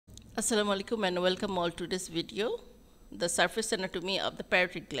Assalamu alaikum and welcome all to this video, the surface anatomy of the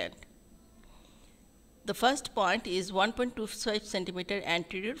parotid gland. The first point is 1.25 centimeter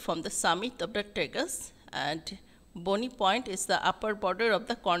anterior from the summit of the tragus, and bony point is the upper border of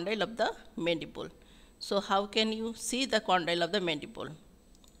the condyle of the mandible. So how can you see the condyle of the mandible?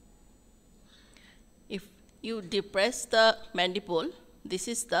 If you depress the mandible, this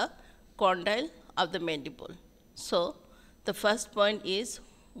is the condyle of the mandible. So the first point is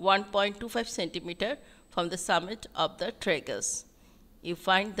 1.25 centimeter from the summit of the tragus. You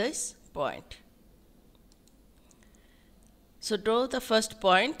find this point. So draw the first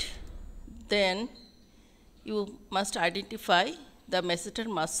point, then you must identify the masseter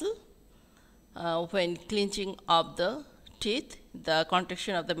muscle. When clenching of the teeth, the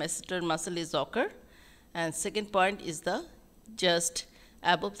contraction of the masseter muscle is occur. And second point is the just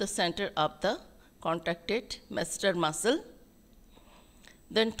above the center of the contracted masseter muscle.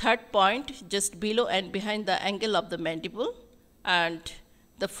 Then third point, just below and behind the angle of the mandible, and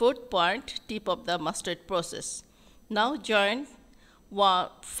the fourth point, tip of the mastoid process. Now join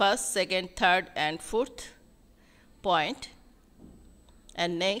first, second, third and fourth point,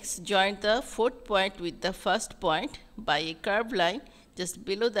 and next join the fourth point with the first point by a curved line just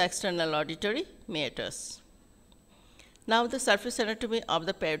below the external auditory meatus. Now the surface anatomy of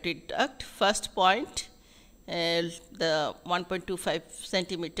the parotid duct. First point, the 1.25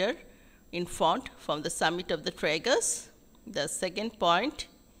 centimeter in front from the summit of the tragus. The second point,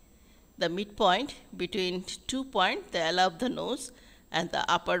 the midpoint between 2 points, the ala of the nose and the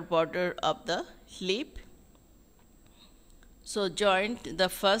upper border of the lip. So join the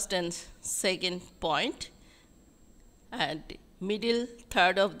first and second point, and middle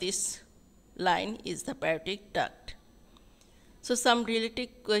third of this line is the parotid duct. So some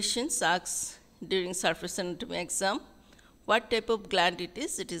related questions asked during surface anatomy exam. What type of gland it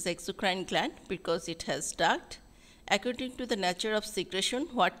is? It is exocrine gland because it has duct. According to the nature of secretion,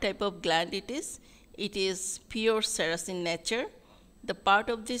 what type of gland it is? It is pure serous in nature. The part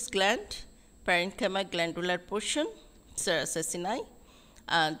of this gland, parenchyma glandular portion, serous acini,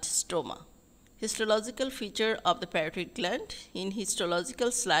 and stoma. Histological feature of the parotid gland. In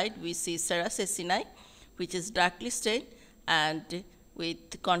histological slide, we see serous acini, which is darkly stained and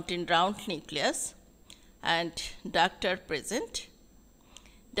with contain round nucleus, and duct are present.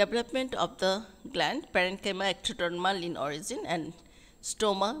 Development of the gland, parenchyma ectodermal in origin and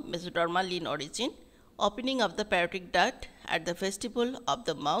stoma mesodermal in origin. Opening of the parotid duct at the vestibule of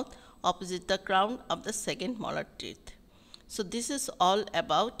the mouth opposite the crown of the second molar teeth. So this is all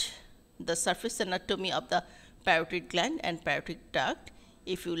about the surface anatomy of the parotid gland and parotid duct.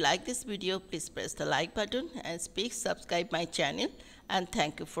 If you like this video, please press the like button and please subscribe my channel, and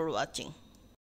thank you for watching.